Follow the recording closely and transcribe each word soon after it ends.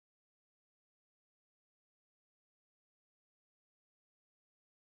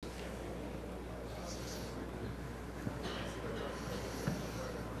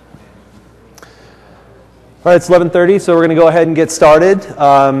All right, it's 11:30, so we're going to go ahead and get started.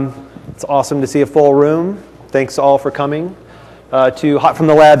 It's awesome to see a full room. Thanks all for coming to Hot from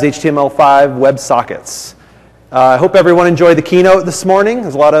the Lab's HTML5 WebSockets. I hope everyone enjoyed the keynote this morning.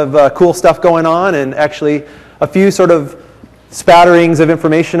 There's a lot of cool stuff going on, and actually a few sort of spatterings of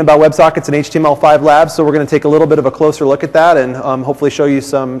information about WebSockets and HTML5 Labs, so we're going to take a little bit of a closer look at that and hopefully show you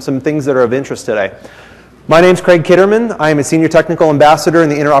some things that are of interest today. My name's Craig Kitterman. I am a Senior Technical Ambassador in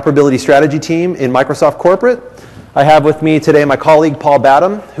the Interoperability Strategy team in Microsoft Corporate. I have with me today my colleague Paul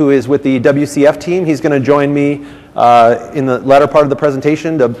Badham, who is with the WCF team. He's going to join me in the latter part of the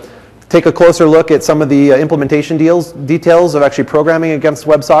presentation to take a closer look at some of the implementation details of actually programming against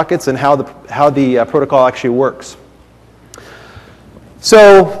WebSockets and how the protocol actually works.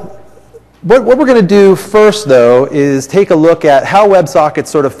 So what we're going to do first, though, is take a look at how WebSockets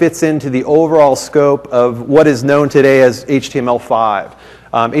sort of fits into the overall scope of what is known today as HTML5.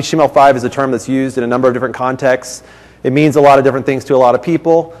 HTML5 is a term that's used in a number of different contexts. It means a lot of different things to a lot of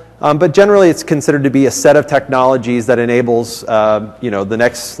people, but generally it's considered to be a set of technologies that enables the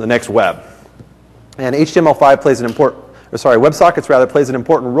next web. And HTML5 plays WebSockets rather plays an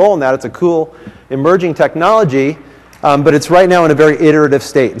important role in that. It's a cool emerging technology. But it's right now in a very iterative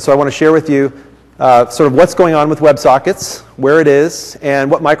state. And so I want to share with you sort of what's going on with WebSockets, where it is,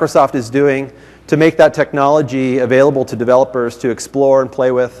 and what Microsoft is doing to make that technology available to developers to explore and play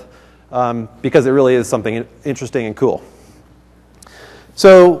with, because it really is something interesting and cool.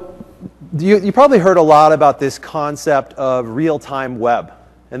 So you probably heard a lot about this concept of real-time web.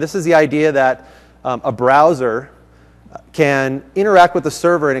 And this is the idea that a browser can interact with the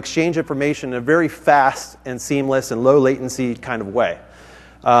server and exchange information in a very fast and seamless and low latency kind of way.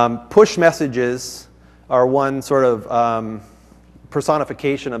 Push messages are one sort of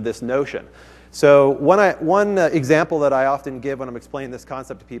personification of this notion. So one example that I often give when I'm explaining this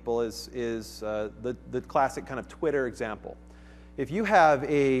concept to people is the classic kind of Twitter example. If you have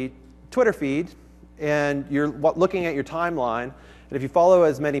a Twitter feed and you're looking at your timeline, and if you follow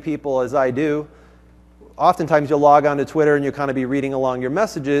as many people as I do, oftentimes you'll log on to Twitter and you'll kind of be reading along your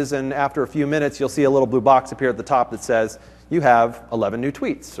messages, and after a few minutes you'll see a little blue box appear at the top that says you have 11 new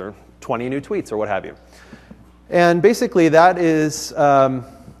tweets or 20 new tweets or what have you. And basically that is, some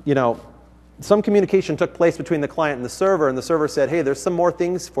communication took place between the client and the server said, hey, there's some more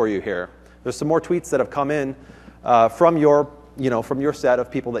things for you here. There's some more tweets that have come in from your set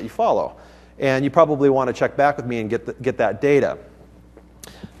of people that you follow. And you probably want to check back with me and get that data.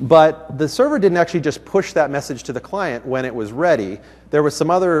 But the server didn't actually just push that message to the client when it was ready. There was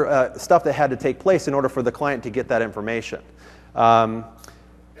some other stuff that had to take place in order for the client to get that information. And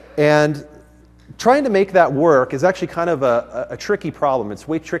trying to make that work is actually kind of a tricky problem. It's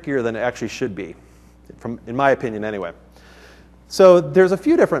way trickier than it actually should be, in my opinion anyway. So there's a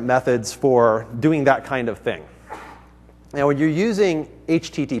few different methods for doing that kind of thing. Now when you're using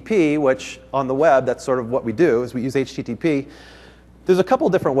HTTP, which on the web, that's sort of what we do, is we use HTTP, there's a couple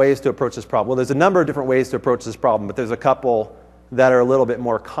different ways to approach this problem. Well, there's a number of different ways to approach this problem, but there's a couple that are a little bit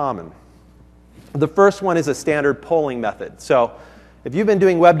more common. The first one is a standard polling method. So if you've been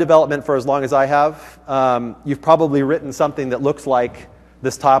doing web development for as long as I have, you've probably written something that looks like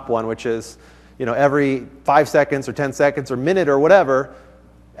this top one, which is every 5 seconds or 10 seconds or minute or whatever,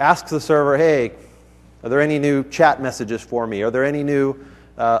 asks the server, hey, are there any new chat messages for me? Are there any new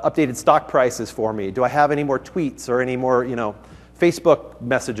updated stock prices for me? Do I have any more tweets or any more Facebook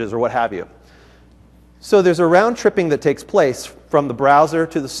messages or what have you? So there's a round tripping that takes place from the browser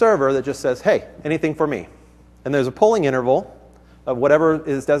to the server that just says, hey, anything for me? And there's a polling interval of whatever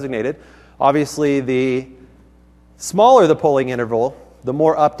is designated. Obviously, the smaller the polling interval, the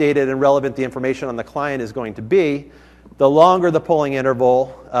more updated and relevant the information on the client is going to be. The longer the polling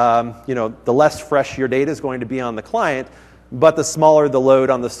interval, the less fresh your data is going to be on the client, but the smaller the load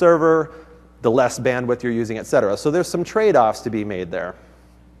on the server, the less bandwidth you're using, et cetera. So there's some trade-offs to be made there.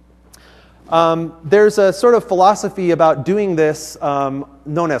 There's a sort of philosophy about doing this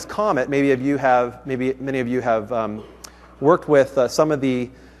known as Comet. Maybe many of you have worked with some of the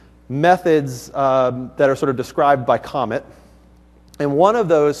methods that are sort of described by Comet. And one of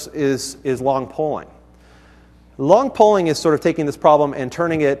those is long polling. Long polling is sort of taking this problem and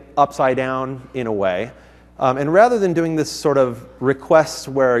turning it upside down in a way. And rather than doing this sort of request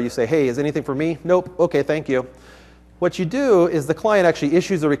where you say, hey, is anything for me? Nope, okay, thank you. What you do is the client actually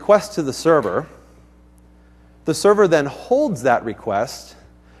issues a request to the server. The server then holds that request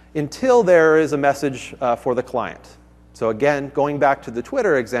until there is a message for the client. So again, going back to the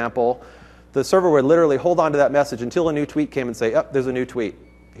Twitter example, the server would literally hold on to that message until a new tweet came and say, oh, there's a new tweet.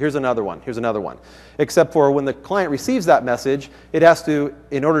 Here's another one. Here's another one. Except for when the client receives that message, it has to,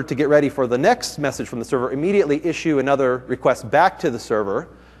 in order to get ready for the next message from the server, immediately issue another request back to the server.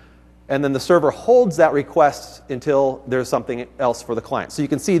 And then the server holds that request until there's something else for the client. So you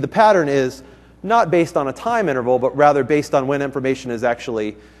can see the pattern is not based on a time interval, but rather based on when information is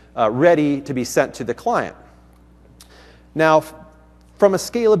actually ready to be sent to the client. Now, from a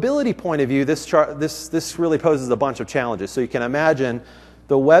scalability point of view, this really poses a bunch of challenges. So you can imagine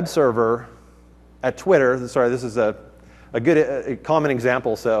the web server at Twitter. Sorry, this is a common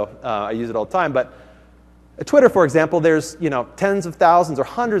example, so I use it all the time. But at Twitter, for example, there's tens of thousands or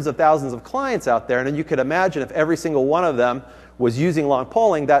hundreds of thousands of clients out there, and then you could imagine if every single one of them was using long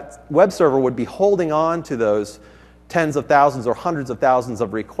polling, that web server would be holding on to those tens of thousands or hundreds of thousands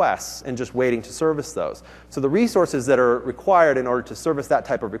of requests and just waiting to service those. So the resources that are required in order to service that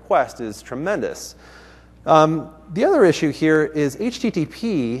type of request is tremendous. The other issue here is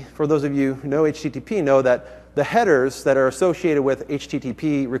HTTP. For those of you who know HTTP, know that the headers that are associated with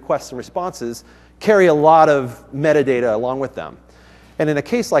HTTP requests and responses carry a lot of metadata along with them. And in a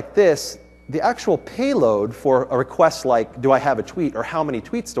case like this, the actual payload for a request like, do I have a tweet, or how many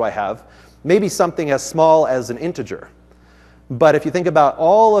tweets do I have, may be something as small as an integer. But if you think about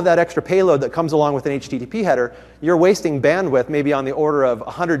all of that extra payload that comes along with an HTTP header, you're wasting bandwidth maybe on the order of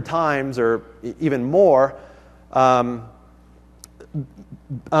 100 times or even more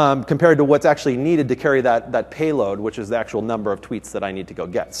compared to what's actually needed to carry that payload, which is the actual number of tweets that I need to go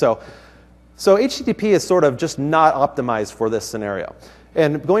get. So HTTP is sort of just not optimized for this scenario.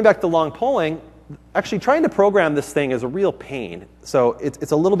 And going back to long polling, actually trying to program this thing is a real pain. So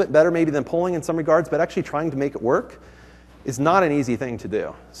it's a little bit better maybe than polling in some regards, but actually trying to make it work is not an easy thing to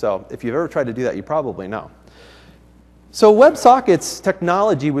do. So if you've ever tried to do that, you probably know. So WebSockets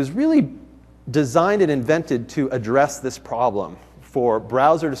technology was really designed and invented to address this problem for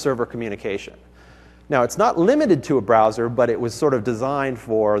browser-to-server communication. Now, it's not limited to a browser, but it was sort of designed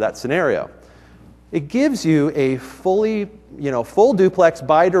for that scenario. It gives you a full duplex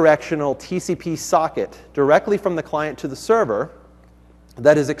bidirectional TCP socket directly from the client to the server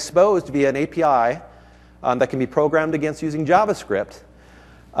that is exposed via an API that can be programmed against using JavaScript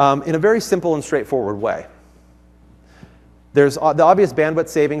in a very simple and straightforward way. There's the obvious bandwidth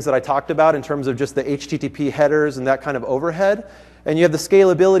savings that I talked about in terms of just the HTTP headers and that kind of overhead. And you have the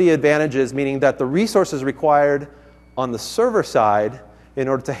scalability advantages, meaning that the resources required on the server side in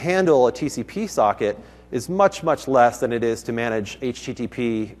order to handle a TCP socket is much, much less than it is to manage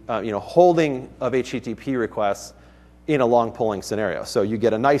HTTP, holding of HTTP requests in a long polling scenario. So you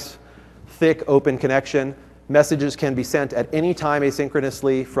get a nice, thick, open connection. Messages can be sent at any time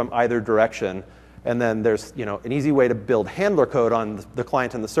asynchronously from either direction. And then there's an easy way to build handler code on the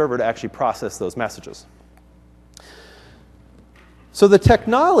client and the server to actually process those messages. So the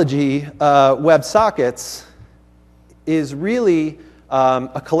technology, WebSockets, is really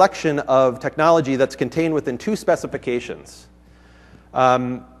a collection of technology that's contained within two specifications.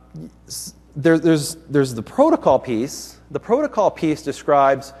 There's the protocol piece. The protocol piece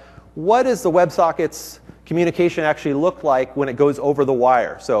describes what does the WebSockets communication actually look like when it goes over the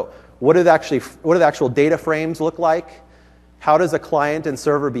wire. So what do the actual data frames look like? How does a client and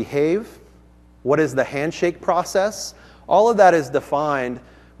server behave? What is the handshake process? All of that is defined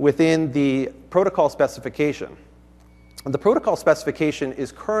within the protocol specification. The protocol specification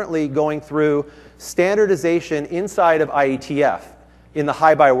is currently going through standardization inside of IETF in the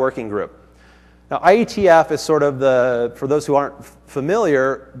Hi-Bi working group. Now, IETF is sort of for those who aren't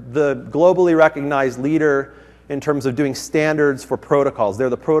familiar, the globally recognized leader in terms of doing standards for protocols. They're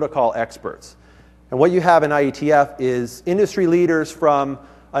the protocol experts. And what you have in IETF is industry leaders from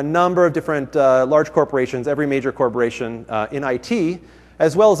a number of different large corporations, every major corporation in IT,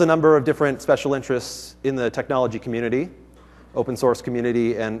 as well as a number of different special interests in the technology community, open source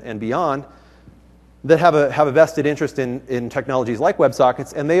community, and beyond, that have a vested interest in technologies like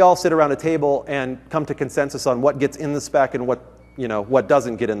WebSockets, and they all sit around a table and come to consensus on what gets in the spec and what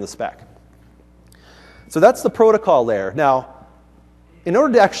doesn't get in the spec. So that's the protocol layer. Now, in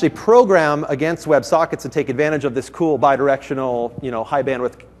order to actually program against WebSockets and take advantage of this cool bidirectional, high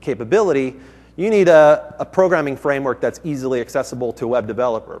bandwidth capability, you need a programming framework that's easily accessible to a web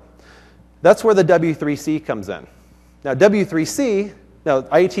developer. That's where the W3C comes in. Now, W3C,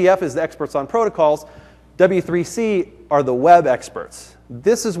 IETF is the experts on protocols. W3C are the web experts.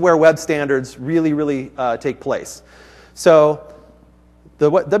 This is where web standards really take place. So the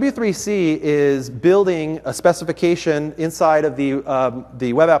W3C is building a specification inside of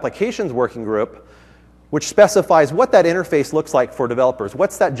the Web Applications Working Group which specifies what that interface looks like for developers.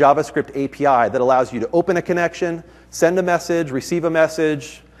 What's that JavaScript API that allows you to open a connection, send a message, receive a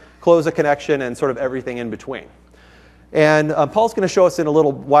message, close a connection, and sort of everything in between. And Paul's going to show us in a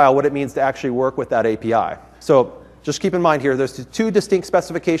little while what it means to actually work with that API. So just keep in mind here, there's two distinct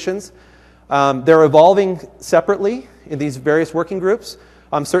specifications. They're evolving separately in these various working groups.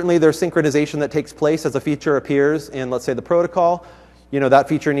 Certainly there's synchronization that takes place as a feature appears in, let's say, the protocol. That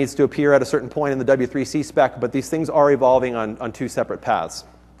feature needs to appear at a certain point in the W3C spec, but these things are evolving on two separate paths.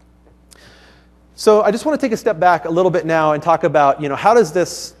 So I just want to take a step back a little bit now and talk about, how does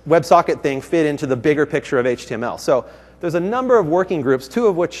this WebSocket thing fit into the bigger picture of HTML? So there's a number of working groups, two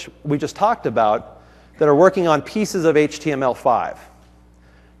of which we just talked about, that are working on pieces of HTML5.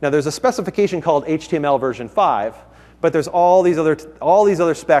 Now there's a specification called HTML version 5, but there's all these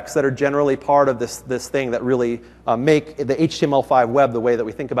other specs that are generally part of this thing that really make the HTML5 web the way that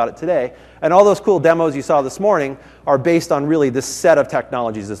we think about it today. And all those cool demos you saw this morning are based on really this set of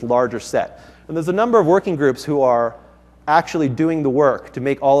technologies, this larger set. And there's a number of working groups who are actually doing the work to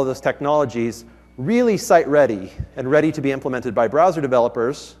make all of those technologies really site ready and ready to be implemented by browser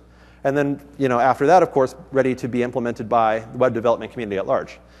developers. And then, after that, of course, ready to be implemented by the web development community at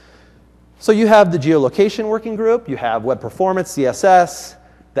large. So you have the geolocation working group, you have web performance, CSS,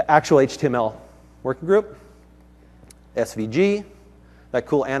 the actual HTML working group, SVG, that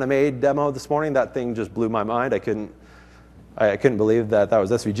cool anime demo this morning, that thing just blew my mind. I couldn't believe that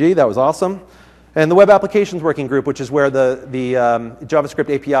was SVG. That was awesome. And the web applications working group, which is where the JavaScript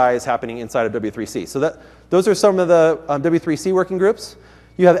API is happening inside of W3C. So those are some of the W3C working groups.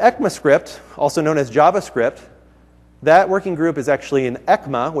 You have ECMAScript, also known as JavaScript. That working group is actually in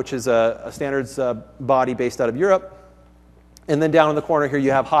ECMA, which is a standards body based out of Europe. And then down in the corner here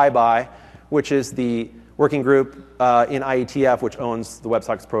you have HiBi, which is the working group in IETF, which owns the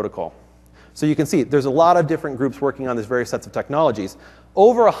WebSockets protocol. So you can see there's a lot of different groups working on these various sets of technologies.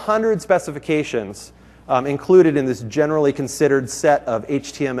 Over 100 specifications included in this generally considered set of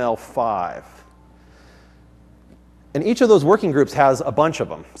HTML5. And each of those working groups has a bunch of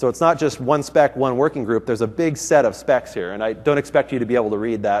them. So it's not just one spec, one working group. There's a big set of specs here. And I don't expect you to be able to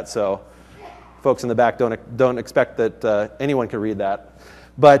read that. So folks in the back don't expect that anyone can read that.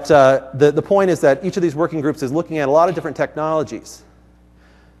 But the point is that each of these working groups is looking at a lot of different technologies.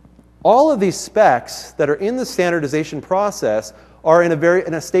 All of these specs that are in the standardization process are in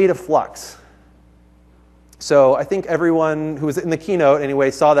a state of flux. So I think everyone who was in the keynote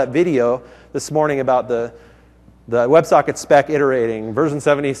anyway saw that video this morning about the WebSocket spec iterating, version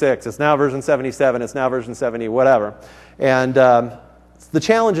 76, it's now version 77, it's now version 70, whatever. And the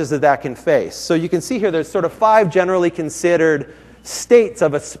challenges that can face. So you can see here there's sort of 5 generally considered states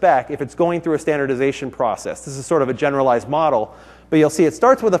of a spec if it's going through a standardization process. This is sort of a generalized model. But you'll see it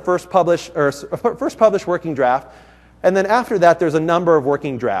starts with a first published working draft. And then after that, there's a number of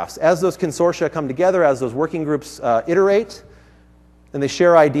working drafts. As those consortia come together, as those working groups iterate, and they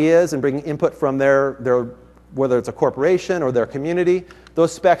share ideas and bring input from their whether it's a corporation or their community,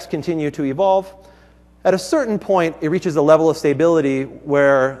 those specs continue to evolve. At a certain point, it reaches a level of stability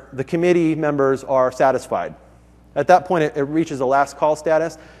where the committee members are satisfied. At that point, it reaches a last call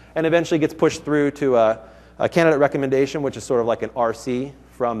status and eventually gets pushed through to a candidate recommendation, which is sort of like an RC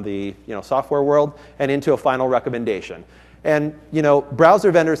from the software world, and into a final recommendation. And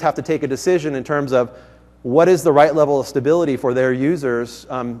browser vendors have to take a decision in terms of what is the right level of stability for their users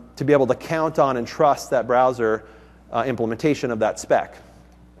to be able to count on and trust that browser implementation of that spec.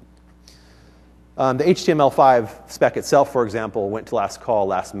 The HTML5 spec itself, for example, went to last call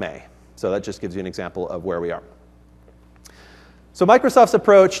last May. So that just gives you an example of where we are. So Microsoft's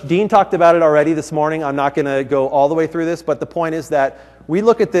approach, Dean talked about it already this morning. I'm not going to go all the way through this, but the point is that we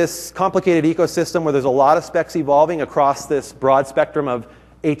look at this complicated ecosystem where there's a lot of specs evolving across this broad spectrum of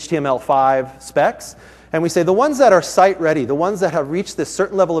HTML5 specs. And we say the ones that are site ready, the ones that have reached this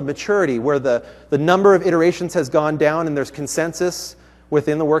certain level of maturity where the number of iterations has gone down and there's consensus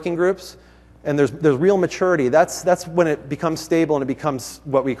within the working groups, and there's real maturity, that's when it becomes stable and it becomes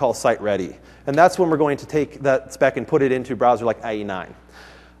what we call site ready. And that's when we're going to take that spec and put it into a browser like IE9.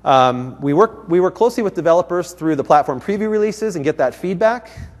 We work closely with developers through the platform preview releases and get that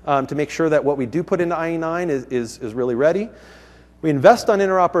feedback to make sure that what we do put into IE9 is really ready. We invest on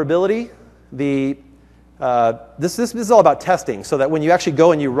interoperability. This is all about testing, so that when you actually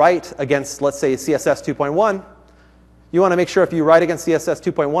go and you write against, let's say, CSS 2.1, you want to make sure if you write against CSS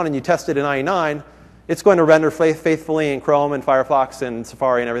 2.1 and you test it in IE9, it's going to render faithfully in Chrome and Firefox and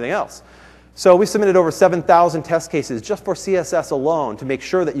Safari and everything else. So we submitted over 7,000 test cases just for CSS alone to make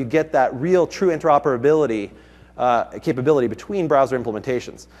sure that you get that real, true interoperability capability between browser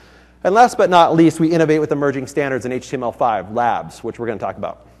implementations. And last but not least, we innovate with emerging standards in HTML5, labs, which we're going to talk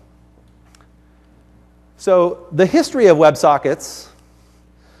about. So the history of WebSockets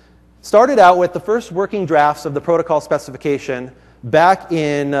started out with the first working drafts of the protocol specification back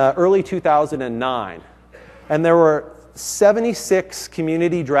in early 2009. And there were 76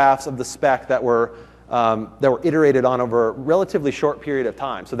 community drafts of the spec that were iterated on over a relatively short period of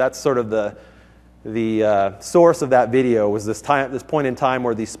time. So that's sort of the source of that video, was this point in time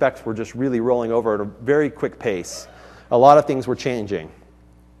where these specs were just really rolling over at a very quick pace. A lot of things were changing.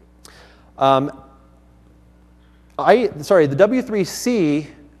 The W3C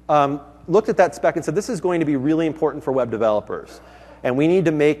looked at that spec and said, this is going to be really important for web developers. And we need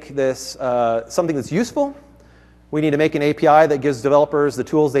to make this something that's useful. We need to make an API that gives developers the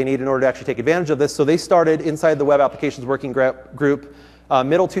tools they need in order to actually take advantage of this. So they started inside the Web Applications Working Group,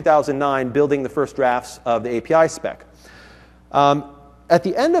 middle 2009, building the first drafts of the API spec. At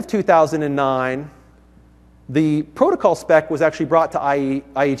the end of 2009, the protocol spec was actually brought to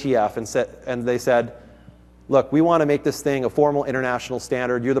IETF, and they said, look, we want to make this thing a formal international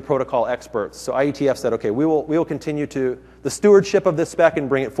standard. You're the protocol experts. So IETF said, OK, we will continue to the stewardship of this spec and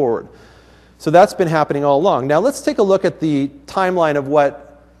bring it forward. So that's been happening all along. Now let's take a look at the timeline of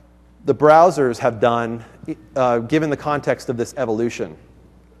what the browsers have done given the context of this evolution.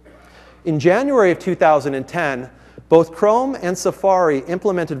 In January of 2010, both Chrome and Safari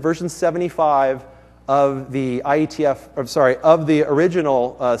implemented version 75 of the of the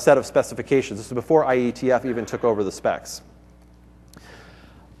original set of specifications. This is before IETF even took over the specs.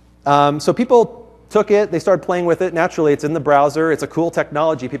 So people took it, they started playing with it. Naturally, it's in the browser. It's a cool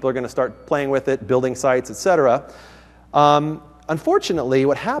technology. People are going to start playing with it, building sites, etc. Unfortunately,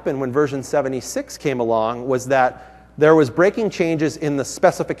 what happened when version 76 came along was that there was breaking changes in the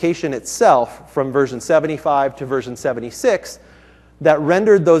specification itself from version 75 to version 76 that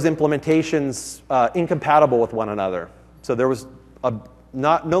rendered those implementations incompatible with one another. So there was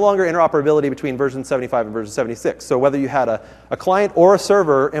no longer interoperability between version 75 and version 76. So whether you had a client or a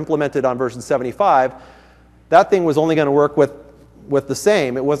server implemented on version 75, that thing was only going to work with the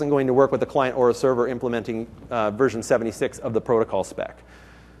same. It wasn't going to work with a client or a server implementing version 76 of the protocol spec.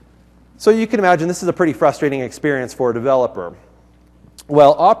 So you can imagine this is a pretty frustrating experience for a developer.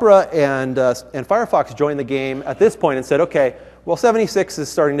 Well, Opera and Firefox joined the game at this point and said, OK, well, 76 is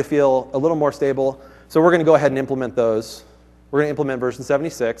starting to feel a little more stable, so we're going to go ahead and implement those. We're going to implement version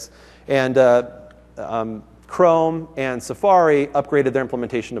 76. And Chrome and Safari upgraded their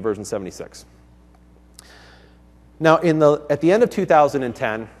implementation to version 76. Now, at the end of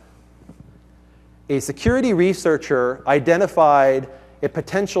 2010, a security researcher identified a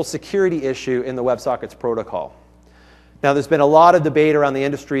potential security issue in the WebSockets protocol. Now, there's been a lot of debate around the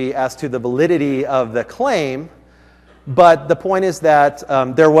industry as to the validity of the claim. But the point is that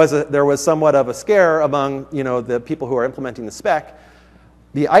there was somewhat of a scare among the people who are implementing the spec.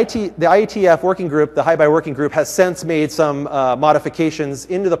 The IETF working group, the Hi-Bi working group, has since made some modifications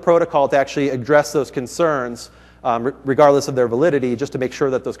into the protocol to actually address those concerns, regardless of their validity, just to make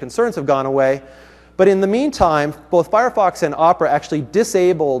sure that those concerns have gone away. But in the meantime, both Firefox and Opera actually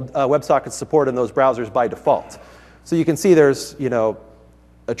disabled WebSockets support in those browsers by default. So you can see there's a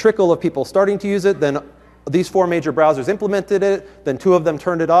trickle of people starting to use it, then these 4 major browsers implemented it, then 2 of them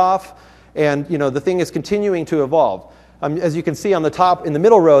turned it off, and the thing is continuing to evolve. As you can see on the top, in the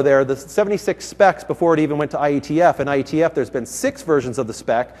middle row there, the 76 specs before it even went to IETF. In IETF, there's been 6 versions of the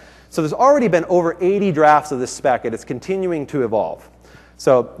spec. So there's already been over 80 drafts of this spec, and it's continuing to evolve.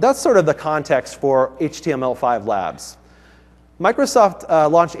 So that's sort of the context for HTML5 Labs. Microsoft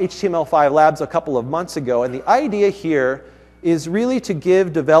launched HTML5 Labs a couple of months ago, and the idea here is really to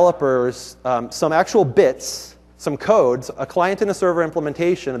give developers some actual bits, some codes, a client and a server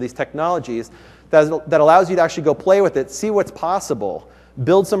implementation of these technologies that allows you to actually go play with it, see what's possible,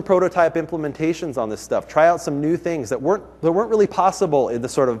 build some prototype implementations on this stuff, try out some new things that weren't really possible in the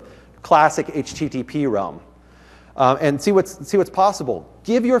sort of classic HTTP realm, and see what's possible.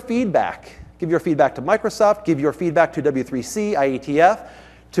 Give your feedback. Give your feedback to Microsoft. Give your feedback to W3C, IETF,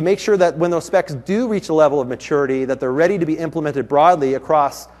 to make sure that when those specs do reach a level of maturity, that they're ready to be implemented broadly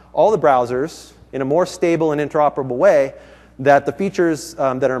across all the browsers in a more stable and interoperable way, that the features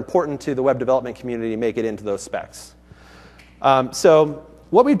that are important to the web development community make it into those specs. So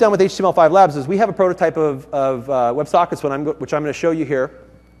what we've done with HTML5 Labs is we have a prototype of WebSockets, which I'm going to show you here.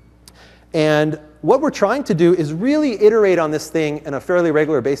 And what we're trying to do is really iterate on this thing on a fairly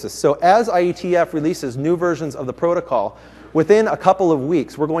regular basis. So as IETF releases new versions of the protocol, within a couple of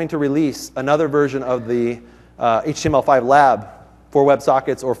weeks, we're going to release another version of the HTML5 lab for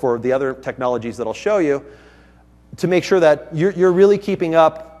WebSockets or for the other technologies that I'll show you to make sure that you're really keeping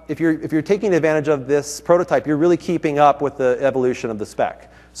up if you're taking advantage of this prototype, you're really keeping up with the evolution of the spec.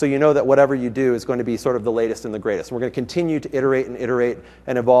 So you know that whatever you do is going to be sort of the latest and the greatest. We're going to continue to iterate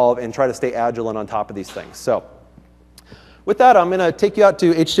and evolve and try to stay agile and on top of these things. So with that, I'm going to take you out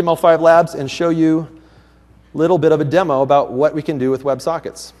to HTML5 Labs and show you a little bit of a demo about what we can do with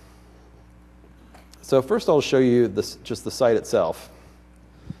WebSockets. So first I'll show you just the site itself.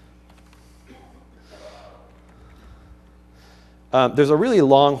 There's a really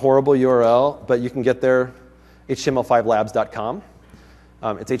long, horrible URL, but you can get there, html5labs.com.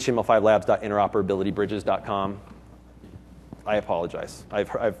 It's html5labs.interoperabilitybridges.com. I apologize.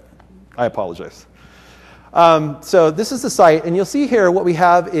 I apologize. So this is the site, and you'll see here what we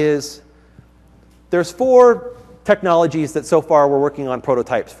have is there's 4 technologies that so far we're working on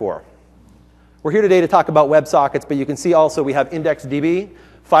prototypes for. We're here today to talk about WebSockets, but you can see also we have IndexedDB,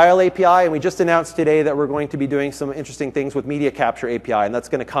 File API, and we just announced today that we're going to be doing some interesting things with Media Capture API, and that's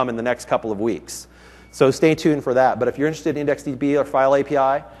going to come in the next couple of weeks. So stay tuned for that. But if you're interested in IndexedDB or File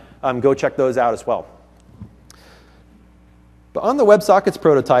API, go check those out as well. But on the WebSockets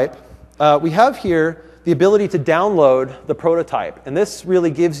prototype, we have here the ability to download the prototype. And this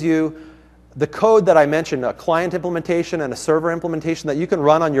really gives you the code that I mentioned, a client implementation and a server implementation that you can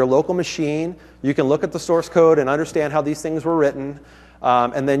run on your local machine. You can look at the source code and understand how these things were written.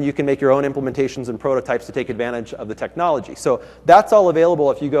 And then you can make your own implementations and prototypes to take advantage of the technology. So that's all available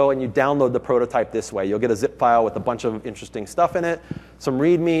if you go and you download the prototype this way. You'll get a zip file with a bunch of interesting stuff in it, some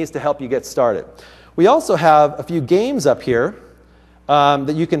readmes to help you get started. We also have a few games up here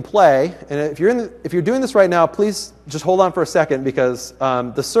that you can play. And if you're doing this right now, please just hold on for a second, because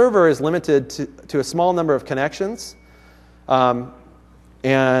the server is limited to a small number of connections.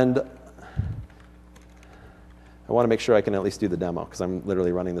 And I want to make sure I can at least do the demo, because I'm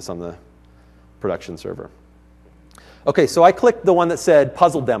literally running this on the production server. OK, so I clicked the one that said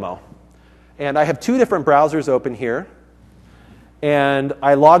Puzzle Demo. And I have 2 different browsers open here. And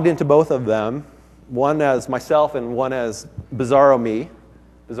I logged into both of them, one as myself and one as Bizarro me,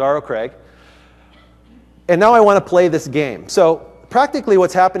 Bizarro Craig. And now I want to play this game. So practically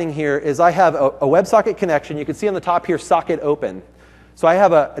what's happening here is I have a WebSocket connection. You can see on the top here, socket open. So I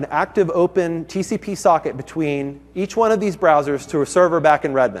have an active open TCP socket between each one of these browsers to a server back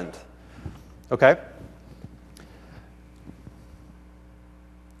in Redmond. OK?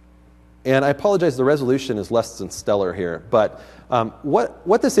 And I apologize, the resolution is less than stellar here. But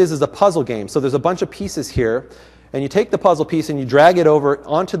what this is a puzzle game. So there's a bunch of pieces here. And you take the puzzle piece and you drag it over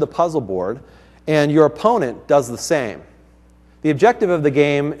onto the puzzle board. And your opponent does the same. The objective of the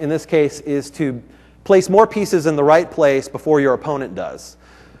game, in this case, is to place more pieces in the right place before your opponent does.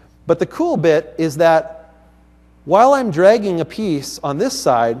 But the cool bit is that while I'm dragging a piece on this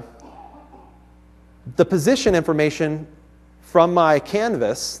side, the position information from my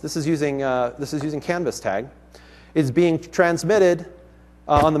canvas, this is using canvas tag, is being transmitted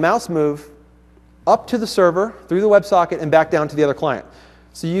on the mouse move up to the server through the WebSocket and back down to the other client.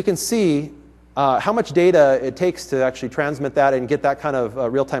 So you can see how much data it takes to actually transmit that and get that kind of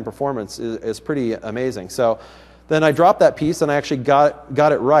real-time performance is pretty amazing. So then I dropped that piece and I actually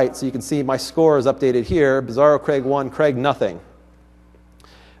got it right. So you can see my score is updated here. Bizarro Craig 1, Craig nothing.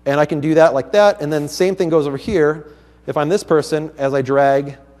 And I can do that like that. And then same thing goes over here. If I'm this person, as I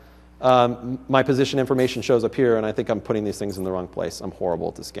drag, my position information shows up here. And I think I'm putting these things in the wrong place. I'm horrible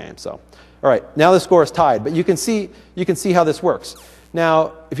at this game. So, all right, now the score is tied. But you can see how this works.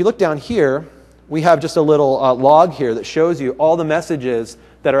 Now, if you look down here, we have just a little log here that shows you all the messages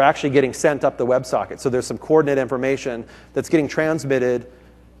that are actually getting sent up the WebSocket. So there's some coordinate information that's getting transmitted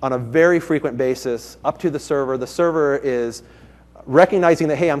on a very frequent basis up to the server. The server is recognizing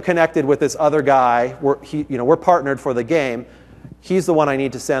that, hey, I'm connected with this other guy. We're partnered for the game. He's the one I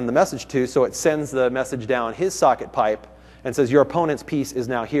need to send the message to. So it sends the message down his socket pipe and says, your opponent's piece is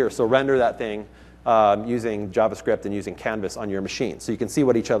now here. So render that thing using JavaScript and using Canvas on your machine. So you can see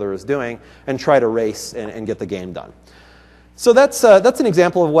what each other is doing and try to race and get the game done. So that's an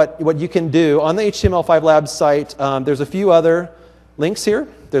example of what you can do. On the HTML5 Labs site, there's a few other links here.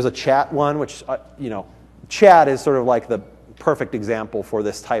 There's a chat one, which, chat is sort of like the perfect example for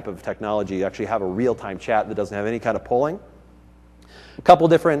this type of technology. You actually have a real-time chat that doesn't have any kind of polling. A couple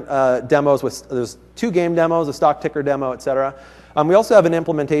different demos. There's 2 game demos, a stock ticker demo, et cetera. We also have an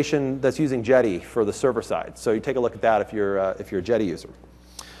implementation that's using Jetty for the server side. So you take a look at that if you're a Jetty user.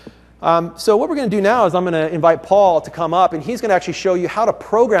 So what we're going to do now is I'm going to invite Paul to come up, and he's going to actually show you how to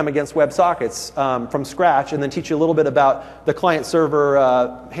program against WebSockets from scratch, and then teach you a little bit about the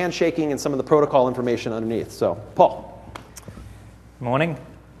client-server handshaking and some of the protocol information underneath. So, Paul. Morning.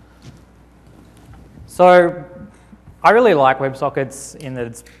 So I really like WebSockets in that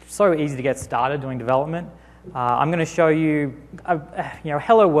it's so easy to get started doing development. I'm going to show you a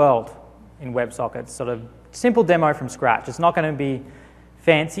hello world in WebSockets, sort of simple demo from scratch. It's not going to be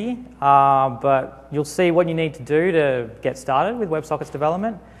fancy, but you'll see what you need to do to get started with WebSockets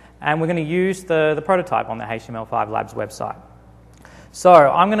development. And we're going to use the prototype on the HTML5 Labs website. So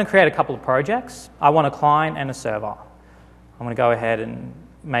I'm going to create a couple of projects. I want a client and a server. I'm going to go ahead and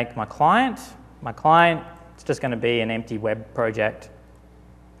make my client. My client is just going to be an empty web project.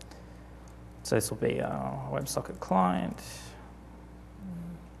 So this will be a WebSocket client.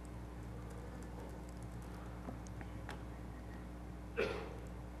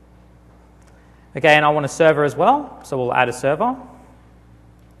 Okay, and I want a server as well, so we'll add a server.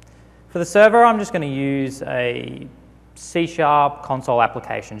 For the server, I'm just going to use a C# console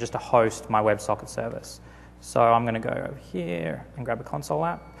application just to host my WebSocket service. So I'm going to go over here and grab a console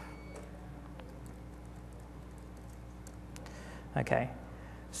app. Okay,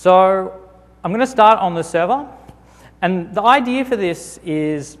 so I'm going to start on the server. And the idea for this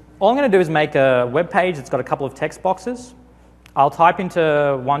is, all I'm going to do is make a web page that's got a couple of text boxes. I'll type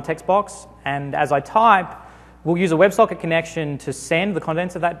into one text box, and as I type, we'll use a WebSocket connection to send the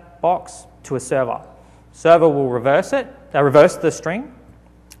contents of that box to a server. Server will reverse the string,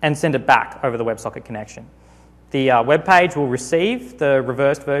 and send it back over the WebSocket connection. The web page will receive the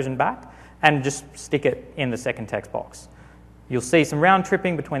reversed version back and just stick it in the second text box. You'll see some round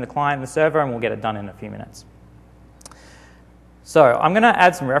tripping between the client and the server, and we'll get it done in a few minutes. So I'm going to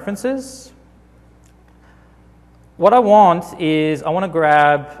add some references. What I want is I want to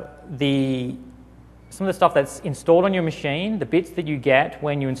grab some of the stuff that's installed on your machine, the bits that you get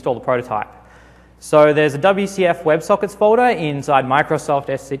when you install the prototype. So there's a WCF WebSockets folder inside Microsoft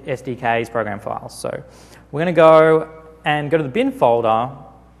SDK's program files. So we're going to go to the bin folder,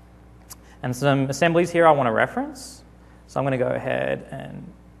 and some assemblies here I want to reference. So I'm going to go ahead and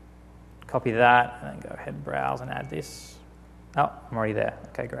copy that, and then go ahead and browse and add this. Oh, I'm already there.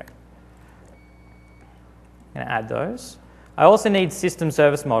 Okay, great. I'm going to add those. I also need system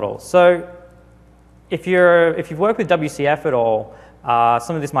service models. So if you've worked with WCF at all,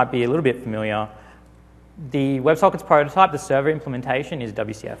 some of this might be a little bit familiar. The WebSockets prototype, the server implementation, is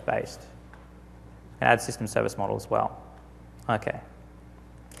WCF based. And add system service model as well. Okay.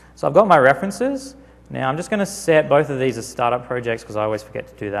 So I've got my references. Now I'm just going to set both of these as startup projects because I always forget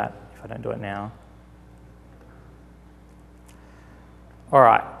to do that if I don't do it now. All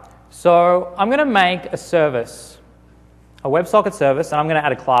right. So I'm going to make a service, a WebSocket service, and I'm going to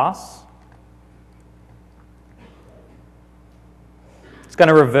add a class. It's going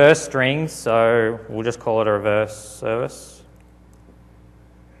to reverse strings, so we'll just call it a reverse service.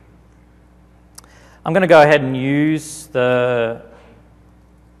 I'm going to go ahead and use the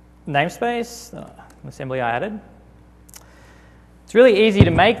namespace, the assembly I added. It's really easy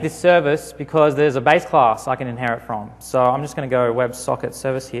to make this service because there's a base class I can inherit from. So I'm just going to go WebSocket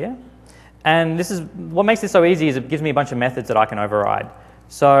service here. And this is what makes this so easy is it gives me a bunch of methods that I can override.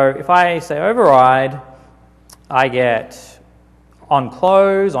 So if I say override, I get on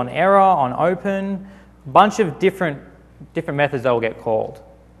close, on error, on open, a bunch of different methods that will get called.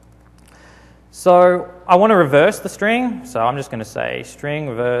 So I want to reverse the string, so I'm just going to say string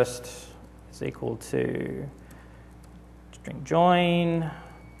reversed is equal to string join.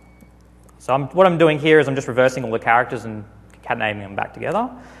 So what I'm doing here is I'm just reversing all the characters and concatenating them back together.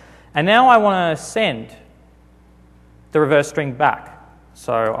 And now I want to send the reverse string back.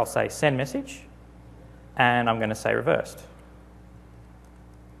 So I'll say send message, and I'm going to say reversed.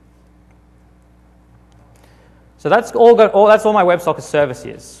 So that's all my WebSocket service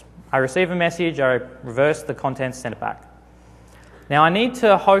is. I receive a message, I reverse the contents, send it back. Now I need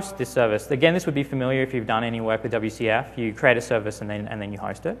to host this service. Again, this would be familiar if you've done any work with WCF. You create a service and then you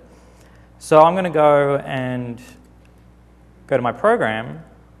host it. So I'm going to go to my program.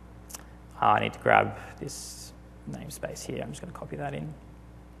 I need to grab this namespace here. I'm just going to copy that in.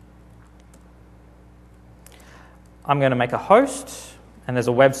 I'm going to make a host, and there's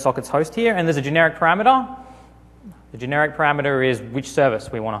a WebSockets host here, and there's a generic parameter. The generic parameter is which service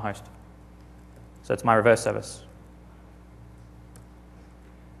we want to host. So it's my reverse service.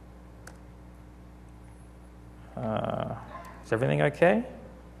 Is everything okay?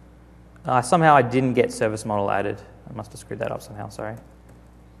 Somehow I didn't get service model added. I must have screwed that up somehow, sorry.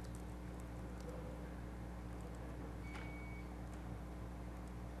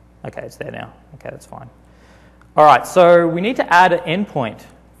 Okay, it's there now. Okay, that's fine. All right, so we need to add an endpoint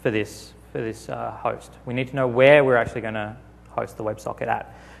for this host. We need to know where we're actually going to host the WebSocket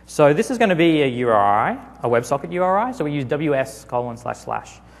at. So this is going to be a URI, a WebSocket URI. So we use ws://.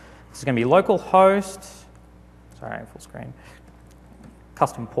 This is going to be localhost. So sorry, full screen,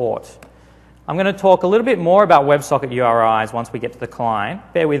 custom port. I'm going to talk a little bit more about WebSocket URIs once we get to the client.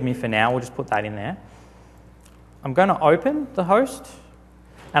 Bear with me for now, we'll just put that in there. I'm going to open the host,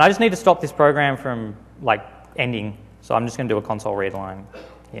 and I just need to stop this program from like ending, so I'm just going to do a console read line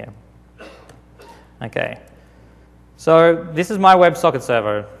here. Okay, so this is my WebSocket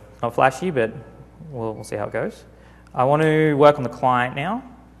server. Not flashy, but we'll see how it goes. I want to work on the client now.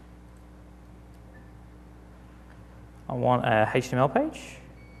 I want a HTML page.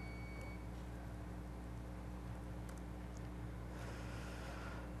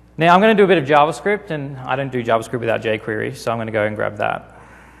 Now I'm going to do a bit of JavaScript, and I don't do JavaScript without jQuery, so I'm going to go and grab that.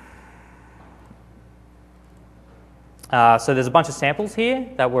 So there's a bunch of samples here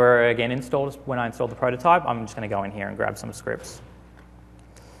that were, again, installed when I installed the prototype. I'm just going to go in here and grab some scripts.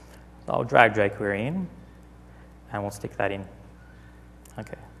 So I'll drag jQuery in, and we'll stick that in.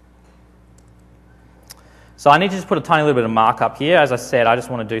 Okay. So I need to just put a tiny little bit of markup here. As I said, I just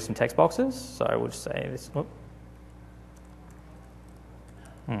want to do some text boxes. So we'll just say this. Whoop.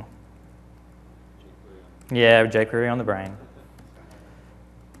 Yeah, jQuery on the brain.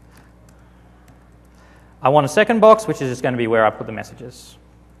 I want a second box, which is just going to be where I put the messages.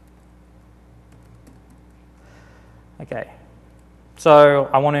 Okay. So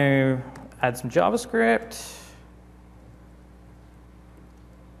I want to add some JavaScript.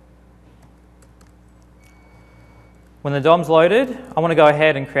 When the DOM's loaded, I want to go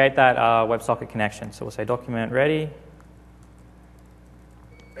ahead and create that WebSocket connection. So we'll say document ready.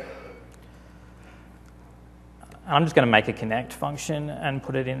 I'm just going to make a connect function and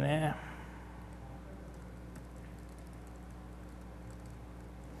put it in there.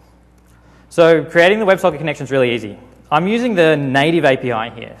 So creating the WebSocket connection is really easy. I'm using the native API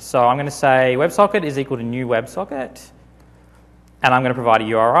here. So I'm going to say WebSocket is equal to new WebSocket, and I'm going to provide a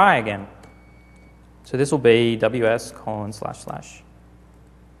URI again. So this will be ws://.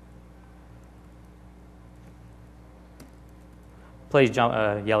 Please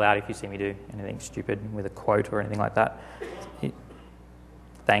yell out if you see me do anything stupid with a quote or anything like that.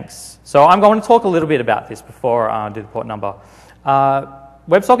 Thanks. So I'm going to talk a little bit about this before I do the port number.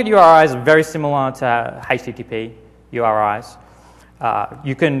 WebSocket URIs are very similar to HTTP URIs.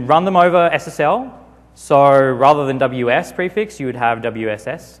 You can run them over SSL. So rather than WS prefix, you would have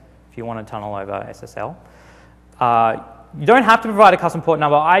WSS if you want to tunnel over SSL. You don't have to provide a custom port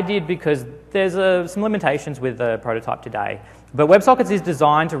number. I did because there's some limitations with the prototype today. But WebSockets is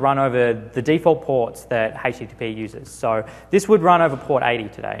designed to run over the default ports that HTTP uses. So this would run over port 80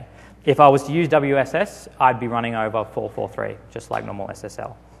 today. If I was to use WSS, I'd be running over 443, just like normal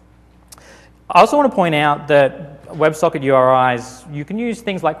SSL. I also want to point out that WebSocket URIs, you can use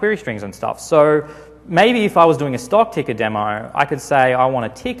things like query strings and stuff. So maybe if I was doing a stock ticker demo, I could say I want a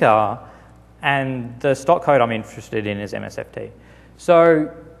ticker, and the stock code I'm interested in is MSFT.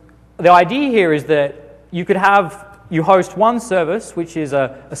 So the idea here is that you host one service, which is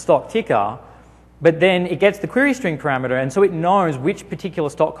a stock ticker, but then it gets the query string parameter, and so it knows which particular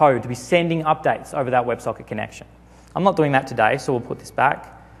stock code to be sending updates over that WebSocket connection. I'm not doing that today, so we'll put this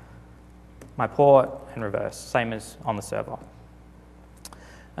back. My port and reverse, same as on the server.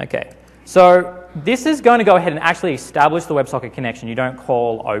 Okay, so this is going to go ahead and actually establish the WebSocket connection. You don't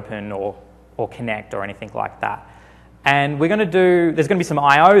call open or connect or anything like that. And there's going to be some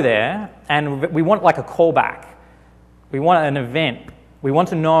I/O there, and we want like a callback. We want an event. We want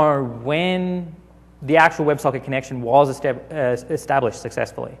to know when the actual WebSocket connection was established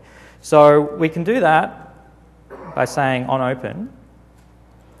successfully. So we can do that by saying on open.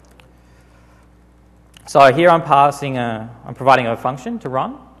 So here I'm providing a function to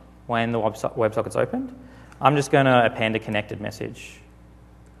run when the WebSocket's opened. I'm just going to append a connected message,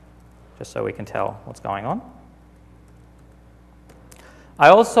 just so we can tell what's going on. I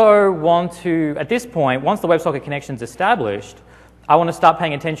also want to, at this point, once the WebSocket connection is established, I want to start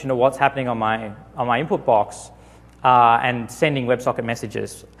paying attention to what's happening on my input box and sending WebSocket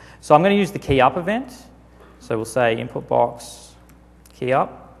messages. So I'm going to use the key up event. So we'll say input box key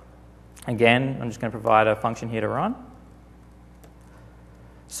up. Again, I'm just going to provide a function here to run.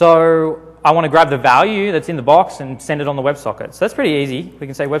 So I want to grab the value that's in the box and send it on the WebSocket. So that's pretty easy. We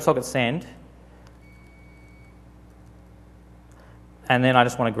can say WebSocket send. And then I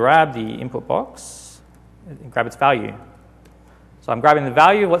just want to grab the input box and grab its value. So I'm grabbing the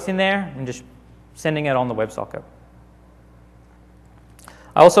value of what's in there and just sending it on the WebSocket.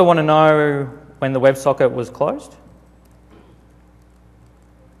 I also want to know when the WebSocket was closed.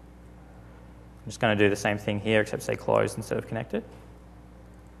 I'm just going to do the same thing here, except say closed instead of connected.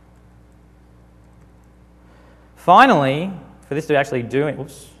 Finally, for this to actually do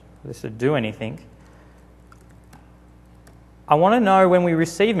anything, I want to know when we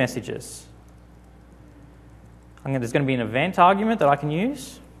receive messages. There's going to be an event argument that I can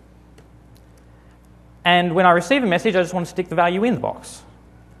use. And when I receive a message, I just want to stick the value in the box.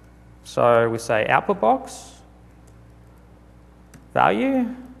 So we say output box,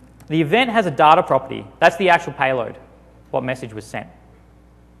 value. The event has a data property. That's the actual payload, what message was sent.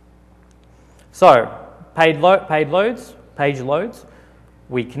 So page loads.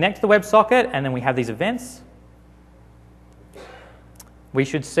 We connect to the WebSocket, and then we have these events. We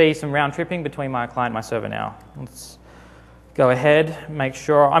should see some round tripping between my client and my server now. Let's go ahead, make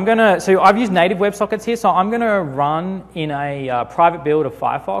sure. So I've used native WebSockets here, so I'm going to run in a private build of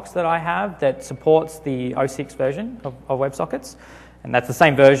Firefox that I have that supports the 06 version of WebSockets. And that's the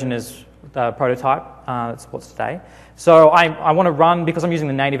same version as the prototype that supports today. So I want to run, because I'm using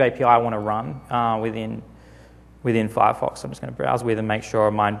the native API, I want to run within Firefox. I'm just going to browse with and make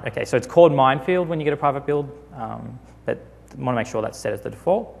sure okay, so it's called Minefield when you get a private build, but I want to make sure that's set as the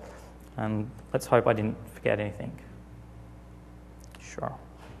default. And let's hope I didn't forget anything. Sure.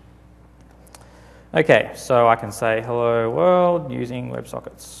 Okay, so I can say hello world using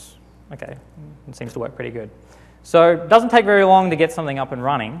WebSockets. Okay, it seems to work pretty good. So it doesn't take very long to get something up and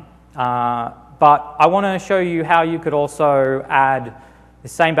running, but I want to show you how you could also add the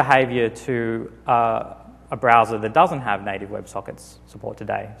same behavior to a browser that doesn't have native WebSockets support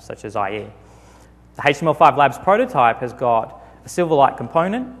today, such as IE. The HTML5 Labs prototype has got a Silverlight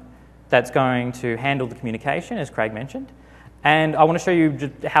component that's going to handle the communication, as Craig mentioned. And I want to show you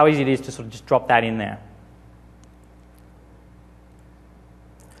just how easy it is to sort of just drop that in there.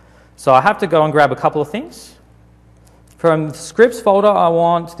 So I have to go and grab a couple of things. From the scripts folder,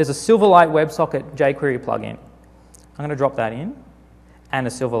 there's a Silverlight WebSocket jQuery plugin. I'm going to drop that in, and a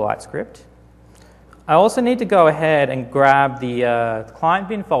Silverlight script. I also need to go ahead and grab the client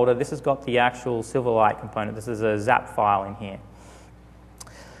bin folder. This has got the actual Silverlight component. This is a zap file in here.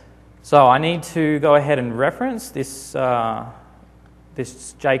 So I need to go ahead and reference this jQuery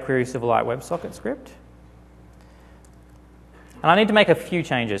Silverlight WebSocket script. And I need to make a few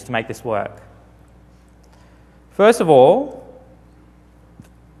changes to make this work. First of all,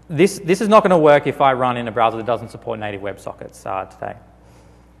 this is not going to work if I run in a browser that doesn't support native WebSockets today.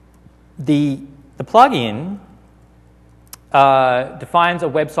 The plugin defines a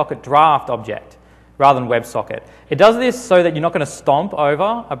WebSocket draft object rather than WebSocket. It does this so that you're not going to stomp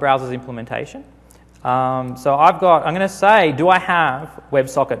over a browser's implementation. So I'm going to say, do I have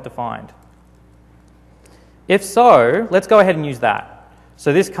WebSocket defined? If so, let's go ahead and use that.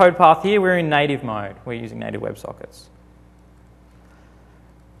 So this code path here, we're in native mode. We're using native WebSockets.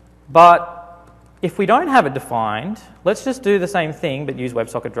 But if we don't have it defined, let's just do the same thing but use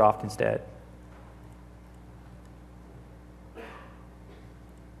WebSocket draft instead.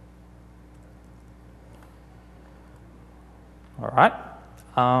 All right.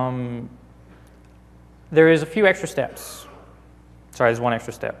 There is a few extra steps. Sorry, there's one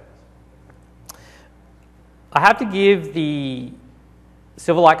extra step. I have to give the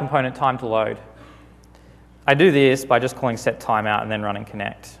Silverlight component time to load. I do this by just calling set timeout and then running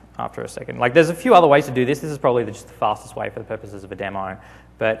connect after a second. There's a few other ways to do this. This is probably just the fastest way for the purposes of a demo.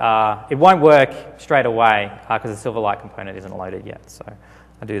 But it won't work straight away because the Silverlight component isn't loaded yet. So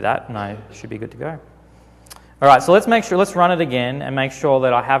I do that and I should be good to go. All right, so let's run it again and make sure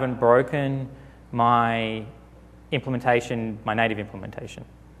that I haven't broken my implementation, my native implementation.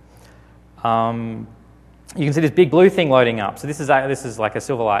 You can see this big blue thing loading up. So this is like a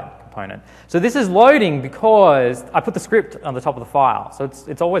Silverlight component. So this is loading because I put the script on the top of the file. So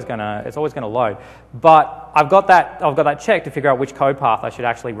it's always gonna load. But I've got that checked to figure out which code path I should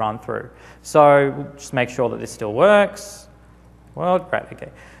actually run through. So just make sure that this still works. Well, great, okay.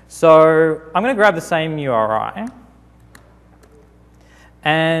 So I'm going to grab the same URI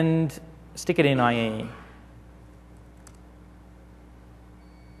and stick it in IE.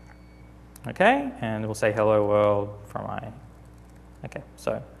 Okay, and we'll say hello world from IE. Okay,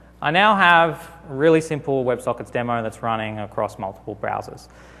 so I now have a really simple WebSockets demo that's running across multiple browsers.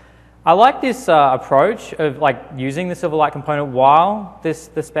 I like this approach of using the Silverlight component while the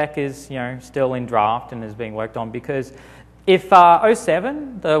spec is still in draft and is being worked on, because if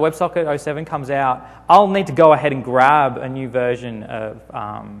 07, the WebSocket 07 comes out, I'll need to go ahead and grab a new version of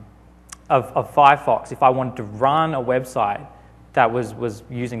Firefox if I wanted to run a website that was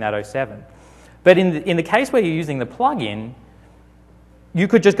using that 07. But in the case where you're using the plugin, you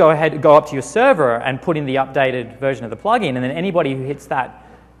could just go up to your server and put in the updated version of the plugin, and then anybody who hits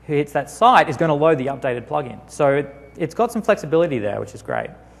that site is going to load the updated plugin. So it's got some flexibility there, which is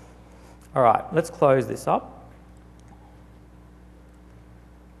great. All right, let's close this up.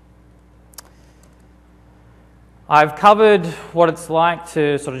 I've covered what it's like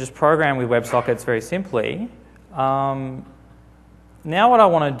to sort of just program with WebSockets very simply. Now what I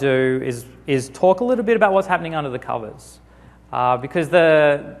want to do is talk a little bit about what's happening under the covers. Because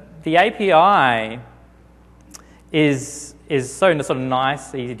the API is so sort of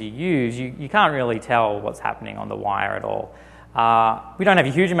nice, easy to use, you can't really tell what's happening on the wire at all. We don't have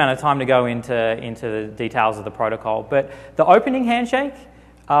a huge amount of time to go into the details of the protocol, but the opening handshake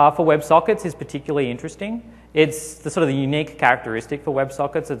for WebSockets is particularly interesting. It's the sort of the unique characteristic for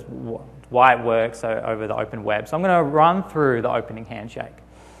WebSockets. It's why it works over the open web. So I'm going to run through the opening handshake.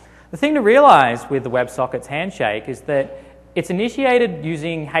 The thing to realize with the WebSockets handshake is that it's initiated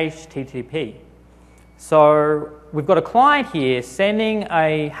using HTTP. So we've got a client here sending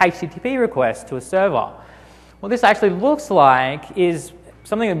a HTTP request to a server. What this actually looks like is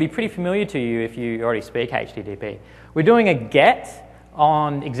something that would be pretty familiar to you if you already speak HTTP. We're doing a GET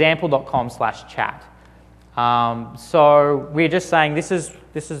on example.com/chat. So we're just saying this is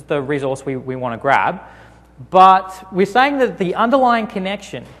the resource we want to grab, but we're saying that the underlying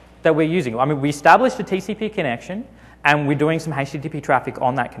connection that we're using, I mean, we established a TCP connection and we're doing some HTTP traffic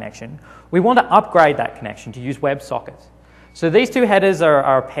on that connection. We want to upgrade that connection to use WebSockets. So these two headers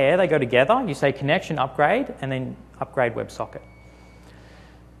are a pair, they go together. You say connection upgrade and then upgrade WebSocket.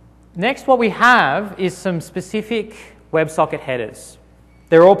 Next, what we have is some specific WebSocket headers.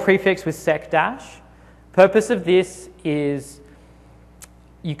 They're all prefixed with sec-. Purpose of this is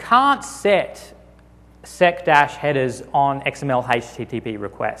you can't set sec- headers on XML HTTP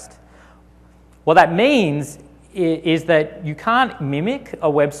request. What that means is that you can't mimic a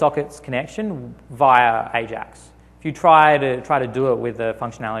WebSockets connection via AJAX. If you try to do it with the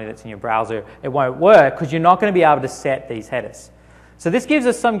functionality that's in your browser, it won't work because you're not going to be able to set these headers. So this gives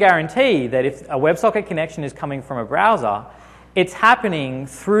us some guarantee that if a WebSocket connection is coming from a browser, it's happening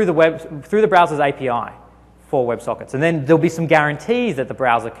through the browser's API for WebSockets. And then there'll be some guarantees that the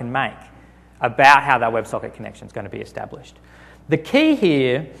browser can make about how that WebSocket connection is going to be established. The key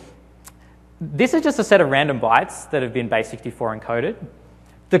here, this is just a set of random bytes that have been base64 encoded.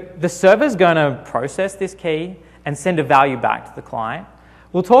 The server's going to process this key and send a value back to the client.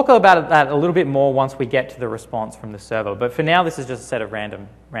 We'll talk about that a little bit more once we get to the response from the server, but for now this is just a set of random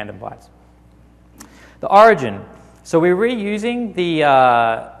bytes. The origin. So we're reusing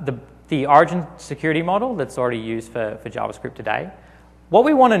the origin security model that's already used for JavaScript today. What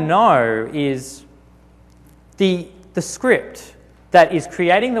we want to know is the script that is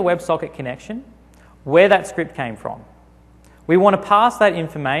creating the WebSocket connection, where that script came from. We want to pass that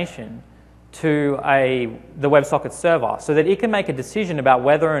information to the WebSocket server so that it can make a decision about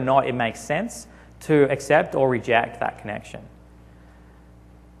whether or not it makes sense to accept or reject that connection.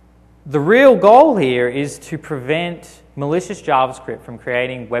 The real goal here is to prevent malicious JavaScript from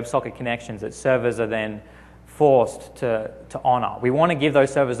creating WebSocket connections that servers are then forced to honor. We want to give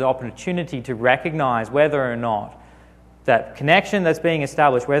those servers the opportunity to recognize whether or not that connection that's being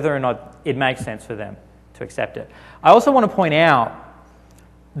established, whether or not it makes sense for them to accept it. I also want to point out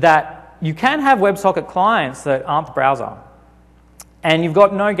that you can have WebSocket clients that aren't the browser, and you've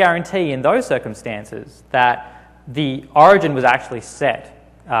got no guarantee in those circumstances that the origin was actually set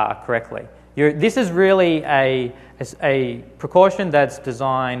correctly. This is really a precaution that's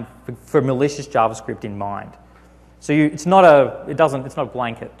designed for malicious JavaScript in mind. So it's not a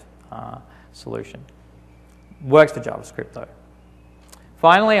blanket solution. Works for JavaScript though.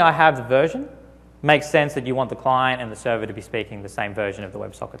 Finally, I have the version. Makes sense that you want the client and the server to be speaking the same version of the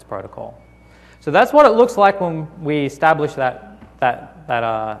WebSockets protocol. So that's what it looks like when we establish the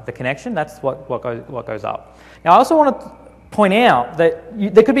connection. That's what goes up. Now I also want to point out that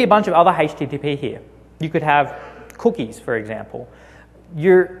there could be a bunch of other HTTP here. You could have cookies, for example.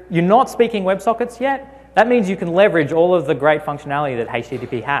 You're not speaking WebSockets yet. That means you can leverage all of the great functionality that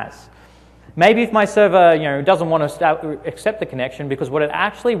HTTP has. Maybe if my server doesn't want to accept the connection because what it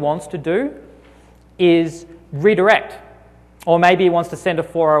actually wants to do is redirect. Or maybe it wants to send a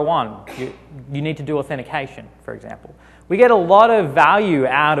 401. You need to do authentication, for example. We get a lot of value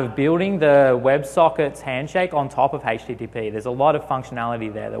out of building the WebSockets handshake on top of HTTP. There's a lot of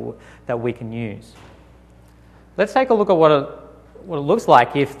functionality there that we can use. Let's take a look at what it looks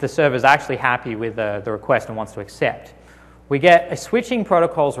like if the server is actually happy with the request and wants to accept. We get a switching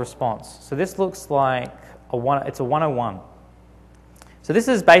protocols response. So this looks like it's a 101. So this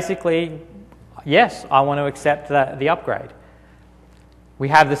is basically, yes, I want to accept the upgrade. We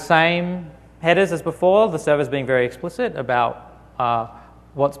have the same headers as before. The server's being very explicit about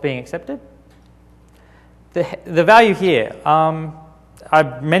what's being accepted. The value here,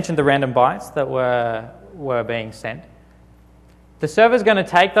 I mentioned the random bytes that were being sent. The server's going to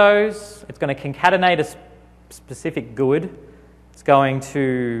take those. It's going to concatenate specific GUID. It's going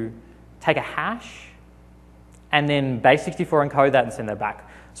to take a hash and then base64 encode that and send that back.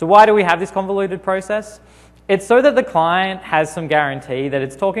 So why do we have this convoluted process? It's so that the client has some guarantee that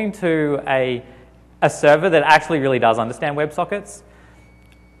it's talking to a server that actually really does understand WebSockets.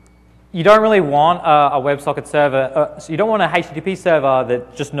 You don't really want a WebSocket server, so you don't want a HTTP server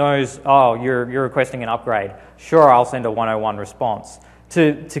that just knows, oh, you're requesting an upgrade. Sure, I'll send a 101 response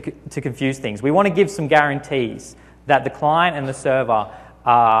to confuse things. We want to give some guarantees that the client and the server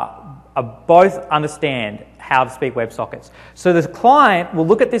both understand how to speak WebSockets. So the client will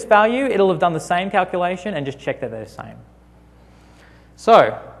look at this value, it'll have done the same calculation and just check that they're the same.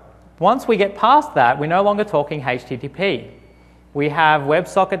 So once we get past that, we're no longer talking HTTP. We have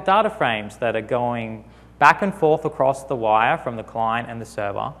WebSocket data frames that are going back and forth across the wire from the client and the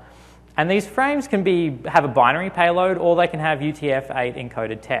server. And these frames can have a binary payload, or they can have UTF-8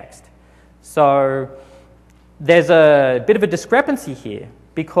 encoded text. So there's a bit of a discrepancy here,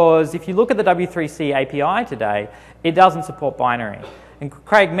 because if you look at the W3C API today, it doesn't support binary. And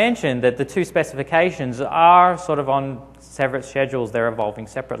Craig mentioned that the two specifications are sort of on separate schedules, they're evolving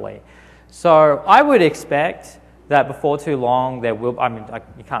separately. So I would expect that before too long there will,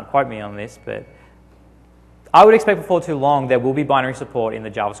 you can't quote me on this, but I would expect before too long there will be binary support in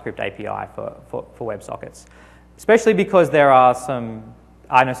the JavaScript API for WebSockets, especially because there are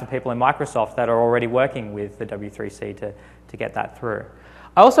I know some people in Microsoft that are already working with the W3C to get that through.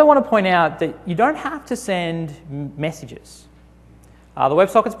 I also want to point out that you don't have to send messages. The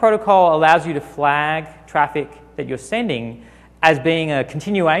WebSockets protocol allows you to flag traffic that you're sending as being a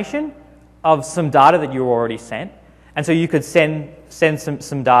continuation of some data that you already sent. And so you could send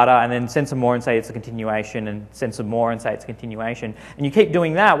some data and then send some more and say it's a continuation, and send some more and say it's a continuation. And you keep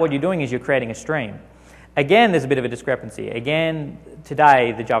doing that, what you're doing is you're creating a stream. Again, there's a bit of a discrepancy. Again,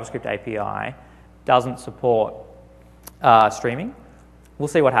 today the JavaScript API doesn't support streaming. We'll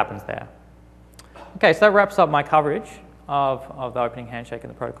see what happens there. Okay, so that wraps up my coverage of the opening handshake and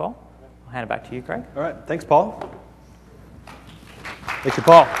the protocol. I'll hand it back to you, Craig. All right, thanks, Paul. Thank you,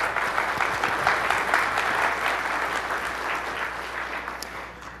 Paul.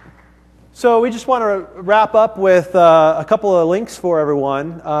 So we just want to wrap up with a couple of links for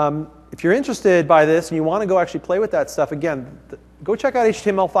everyone. If you're interested by this and you want to go actually play with that stuff, again, go check out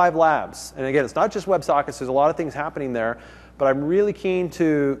HTML5 Labs. And again, it's not just WebSockets. There's a lot of things happening there. But I'm really keen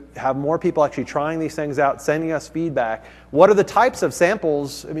to have more people actually trying these things out, sending us feedback. What are the types of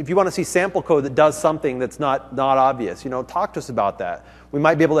samples? I mean, if you want to see sample code that does something that's not obvious, talk to us about that. We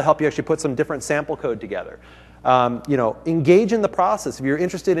might be able to help you actually put some different sample code together. Engage in the process. If you're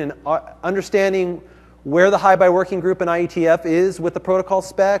interested in understanding where the Hi-Bi working group in IETF is with the protocol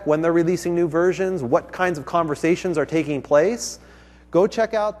spec, when they're releasing new versions, what kinds of conversations are taking place, go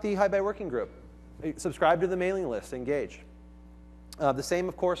check out the Hi-Bi working group. Subscribe to the mailing list. Engage. The same,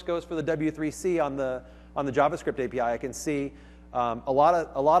 of course, goes for the W3C on the JavaScript API. I can see a lot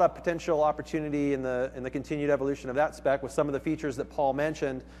of potential opportunity in the continued evolution of that spec with some of the features that Paul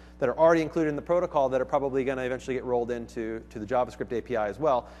mentioned that are already included in the protocol that are probably going to eventually get rolled into the JavaScript API as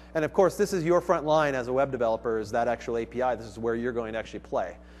well. And of course, this is your front line as a web developer, is that actual API. This is where you're going to actually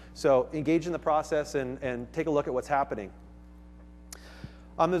play. So engage in the process and take a look at what's happening.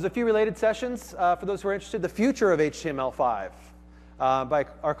 There's a few related sessions for those who are interested. The future of HTML5 by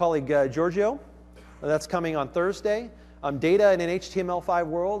our colleague Giorgio. That's coming on Thursday. Data in an HTML5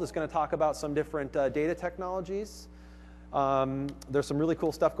 world is going to talk about some different data technologies. There's some really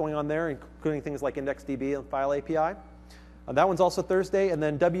cool stuff going on there, including things like IndexedDB and File API. That one's also Thursday. And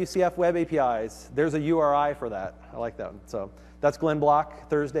then WCF Web APIs. There's a URI for that. I like that one. So that's Glenn Block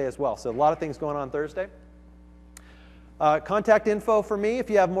Thursday as well. So a lot of things going on Thursday. Contact info for me if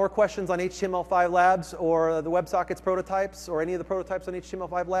you have more questions on HTML5 Labs or the WebSockets prototypes or any of the prototypes on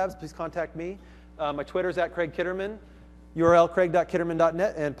HTML5 Labs, please contact me. My Twitter is @Craig Kitterman, URL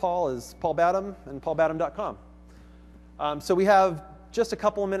craig.kitterman.net, and Paul is Paul Badham and paulbadham.com. So we have just a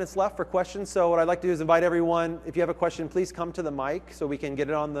couple of minutes left for questions. So what I'd like to do is invite everyone, if you have a question, please come to the mic so we can get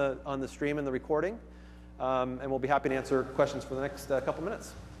it on the stream and the recording. And we'll be happy to answer questions for the next couple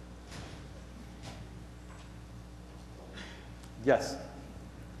minutes. Yes.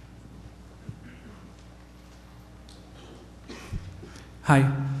 Hi.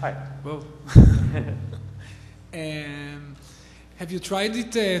 Hi. Whoa. Have you tried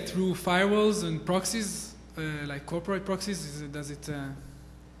it through firewalls and proxies, like corporate proxies? Does it?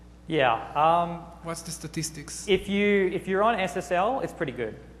 Yeah. What's the statistics? If you're on SSL, it's pretty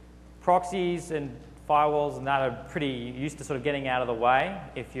good. Proxies and firewalls and that are pretty used to sort of getting out of the way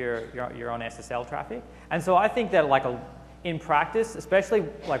if you're on SSL traffic. And so I think that in practice, especially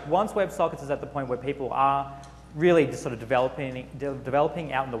like once WebSockets is at the point where people are really just sort of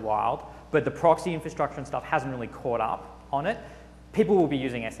developing out in the wild, but the proxy infrastructure and stuff hasn't really caught up on it, people will be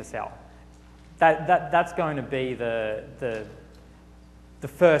using SSL. That's going to be the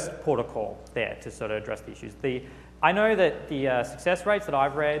first port of call there to sort of address the issues. I know that the success rates that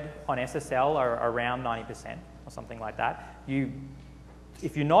I've read on SSL are around 90% or something like that.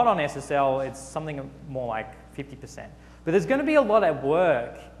 If you're not on SSL, it's something more like 50%. But there's going to be a lot of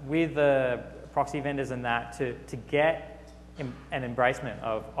work with the proxy vendors and that to get an embracement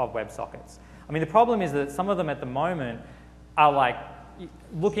of WebSockets. I mean, the problem is that some of them at the moment are like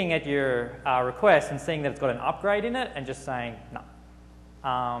looking at your request and seeing that it's got an upgrade in it and just saying no.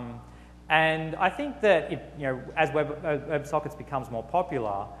 And I think that as WebSockets becomes more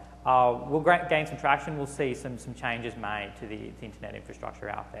popular, we'll gain some traction. We'll see some changes made to the internet infrastructure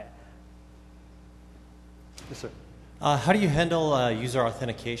out there. Yes, sir. How do you handle user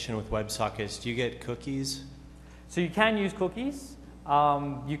authentication with WebSockets? Do you get cookies? So you can use cookies.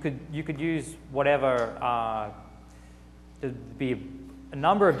 You could use whatever. There'd be a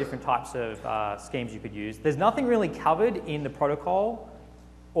number of different types of schemes you could use. There's nothing really covered in the protocol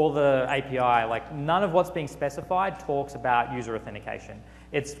or the API. Like none of what's being specified talks about user authentication.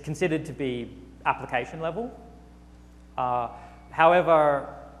 It's considered to be application level.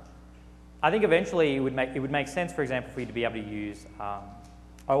 However, I think eventually it would make sense, for example, for you to be able to use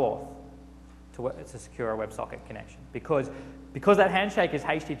OAuth to secure a WebSocket connection. Because that handshake is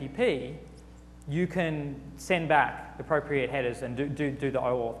HTTP, you can send back the appropriate headers and do the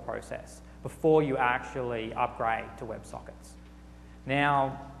OAuth process before you actually upgrade to WebSockets.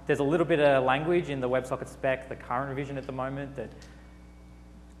 Now, there's a little bit of language in the WebSocket spec, the current revision at the moment, that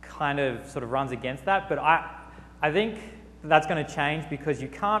kind of sort of runs against that, but I think that's going to change because you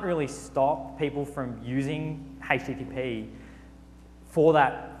can't really stop people from using HTTP for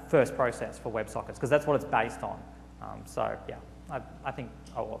that first process for WebSockets, because that's what it's based on. So yeah, I think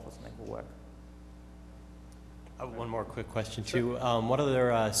OAuth or something will work. One more quick question too. What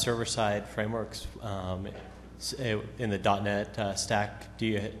other server-side frameworks in the .NET stack do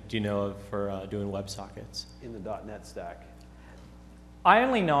you know of for doing WebSockets? In the .NET stack? I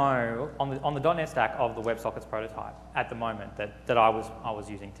only know on the .NET stack of the WebSockets prototype at the moment that I was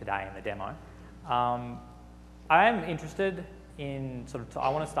using today in the demo. I am interested in I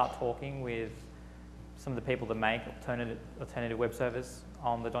want to start talking with some of the people that make alternative web servers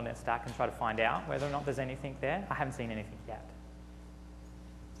on the .NET stack and try to find out whether or not there's anything there. I haven't seen anything yet.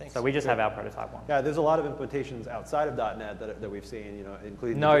 Thanks. So we just have our prototype one. Yeah, there's a lot of implementations outside of .NET that we've seen,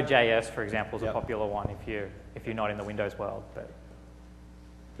 including Node.js, for example, is a popular one if you're not in the Windows world. But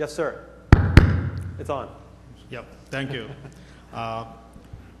yes, sir. It's on. Yep. Thank you.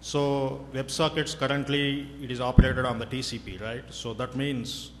 So WebSockets currently it is operated on the TCP, right? So that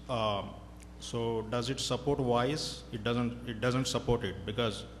means so does it support voice? It doesn't support it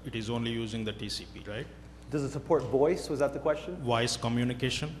because it is only using the TCP, right? Does it support voice? Was that the question? Voice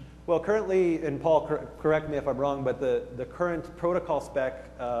communication? Well, currently, and Paul, correct me if I'm wrong, but the current protocol spec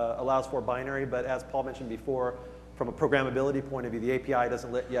allows for binary, but as Paul mentioned before, from a programmability point of view, the API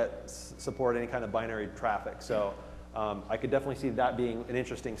doesn't yet support any kind of binary traffic. So I could definitely see that being an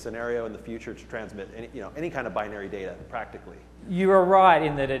interesting scenario in the future to transmit any kind of binary data practically. You are right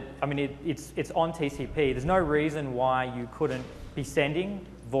in that it's on TCP. There's no reason why you couldn't be sending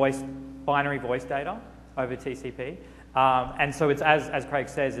binary voice data over TCP. And so it's as Craig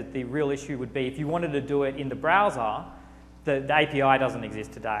says, that the real issue would be if you wanted to do it in the browser, the API doesn't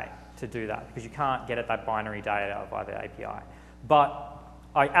exist today to do that because you can't get at that binary data via the API. But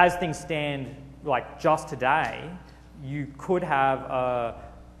as things stand, like just today, you could have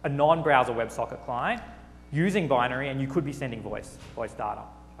a non-browser WebSocket client using binary, and you could be sending voice data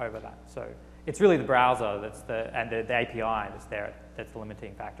over that. So it's really the browser and the API that's the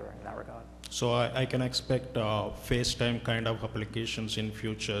limiting factor in that regard. So I can expect FaceTime kind of applications in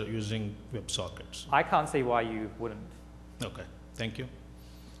future using WebSockets. I can't see why you wouldn't. Okay, thank you.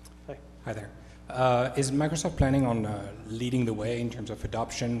 Hi there. Is Microsoft planning on leading the way in terms of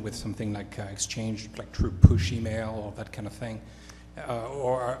adoption with something like Exchange, like through push email or that kind of thing?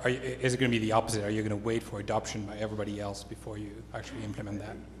 Or is it going to be the opposite? Are you going to wait for adoption by everybody else before you actually implement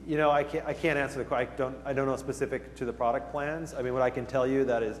that? I can't answer the question. I don't know specific to the product plans. I mean, what I can tell you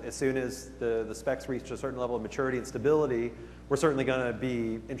that is as soon as the specs reach a certain level of maturity and stability, we're certainly going to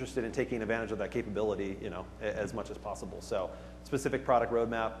be interested in taking advantage of that capability, as much as possible. So specific product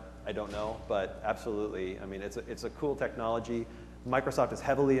roadmap, I don't know, but absolutely. I mean, it's a cool technology. Microsoft is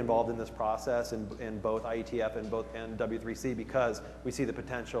heavily involved in this process in both IETF and W3C because we see the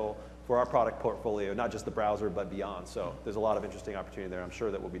potential for our product portfolio, not just the browser, but beyond. So there's a lot of interesting opportunity there. I'm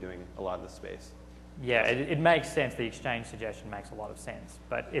sure that we'll be doing a lot in this space. Yeah, it makes sense. The Exchange suggestion makes a lot of sense.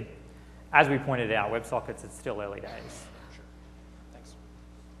 But as we pointed out, WebSockets, it's still early days. Sure. Thanks.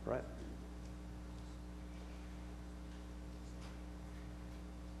 Right.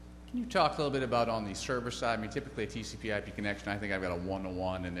 Can you talk a little bit about on the server side? I mean, typically a TCP/IP connection, I think I've got a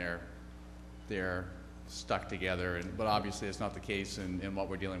one-to-one, and they're stuck together. But obviously, it's not the case in what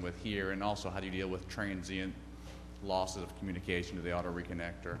we're dealing with here. And also, how do you deal with transient losses of communication to the auto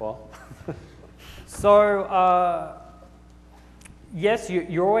reconnector? Paul? So yes,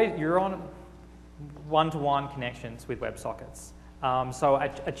 you're on one-to-one connections with WebSockets. So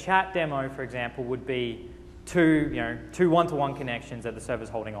a chat demo, for example, would be two one-to-one connections that the server's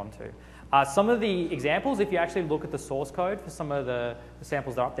holding on to. Some of the examples, if you actually look at the source code for some of the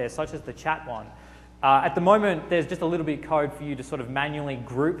samples that are up there, such as the chat one, at the moment there's just a little bit of code for you to sort of manually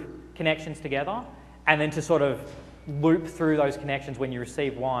group connections together and then to sort of loop through those connections when you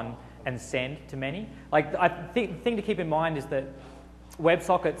receive one and send to many. Like, the thing to keep in mind is that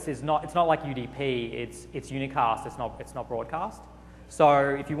WebSockets it's not like UDP, it's unicast, it's not broadcast.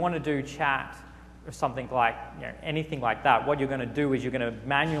 So if you want to do chat or something like, anything like that, what you're going to do is you're going to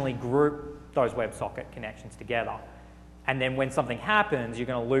manually group those WebSocket connections together. And then when something happens, you're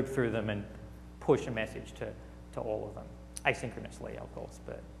going to loop through them and push a message to all of them, asynchronously, of course.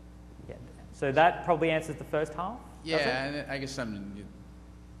 But yeah, so that probably answers the first half. Yeah, and I guess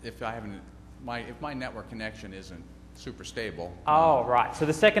if my network connection isn't super stable. Oh, right. So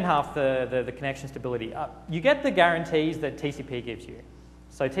the second half, the connection stability, you get the guarantees that TCP gives you.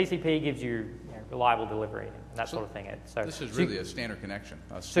 So TCP gives you, reliable delivery and that sort of thing. So this is really a standard connection,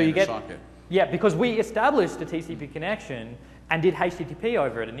 a standard so you get, socket. Yeah, because we established a TCP connection and did HTTP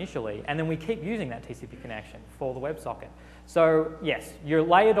over it initially, and then we keep using that TCP connection for the WebSocket. So yes, you're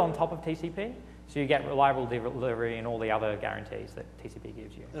layered on top of TCP, so you get reliable delivery and all the other guarantees that TCP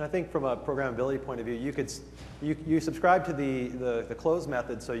gives you. And I think from a programmability point of view, you subscribe to the close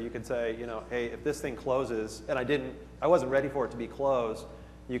method, so you could say, hey, if this thing closes and I wasn't ready for it to be closed,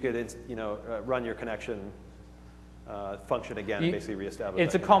 you could run your connection function again and basically reestablish.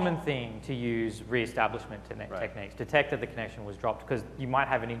 It's a common thing to use reestablishment techniques. Detect that the connection was dropped because you might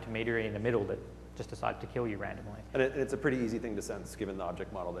have an intermediary in the middle that just decided to kill you randomly. And it's a pretty easy thing to sense given the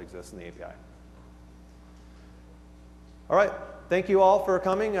object model that exists in the API. All right. Thank you all for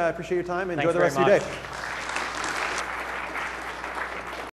coming. I appreciate your time. Enjoy the rest of your day.